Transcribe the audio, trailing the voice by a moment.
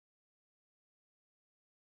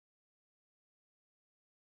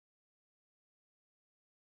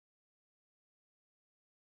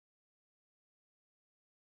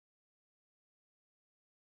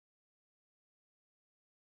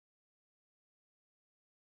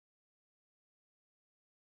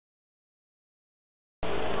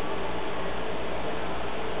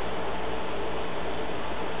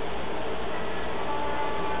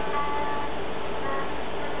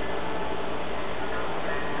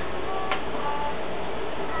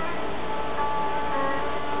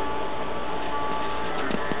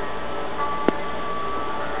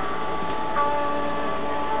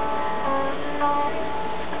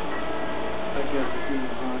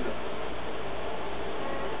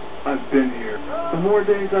I've been here. The more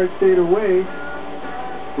days I stayed away,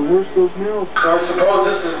 the worse those nails. So I suppose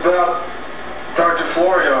this is about Dr.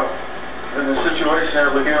 Florio and the situation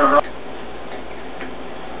at Laguna.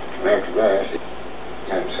 Next verse,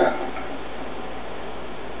 and son.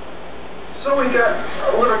 So we got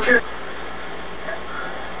a little kid.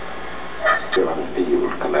 Still on the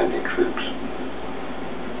field commanding troops.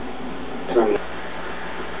 Turn.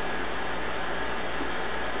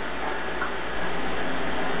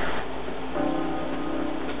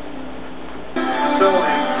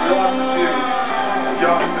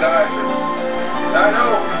 I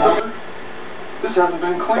know. This hasn't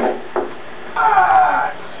been cleaned.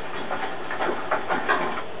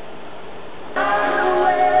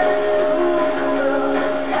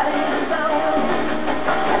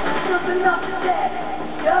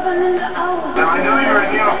 Now, I know you're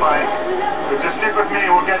a neophyte, but just stick with me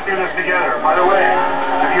and we'll get through this together. By the way,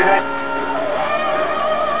 if you had...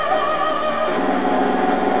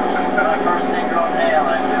 When I first sneaked on nail,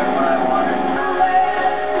 I did what I wanted.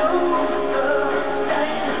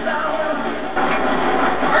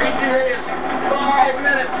 Are you serious? 5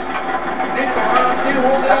 minutes. Need to run, need to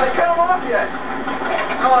hold it out. They come off yet.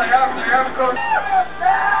 No, they have to go.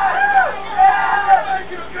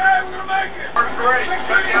 Great.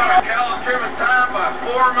 Took you out of Cal's trimming time by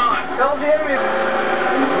 4 months. Tell the enemy.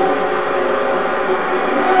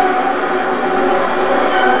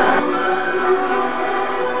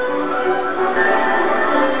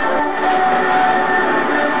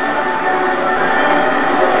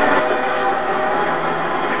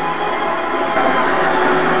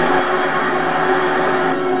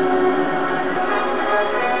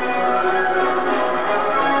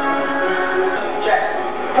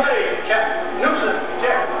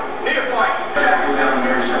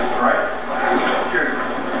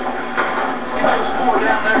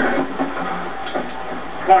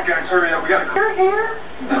 Come on, guys, hurry up. We got to... You're here?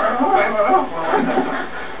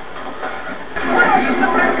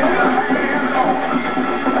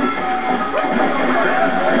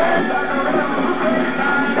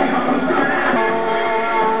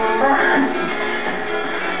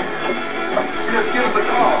 Just give us a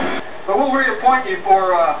call. But we'll reappoint you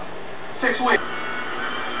for 6 weeks.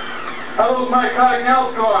 How those narcotic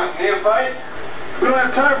nails going, neophyte? We don't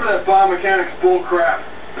have time for that biomechanics bull crap.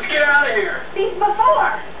 Let's get out of here. These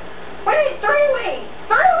before. Wait, 3 weeks.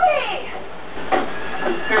 3 weeks.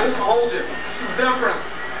 Here, this will hold you. This is different.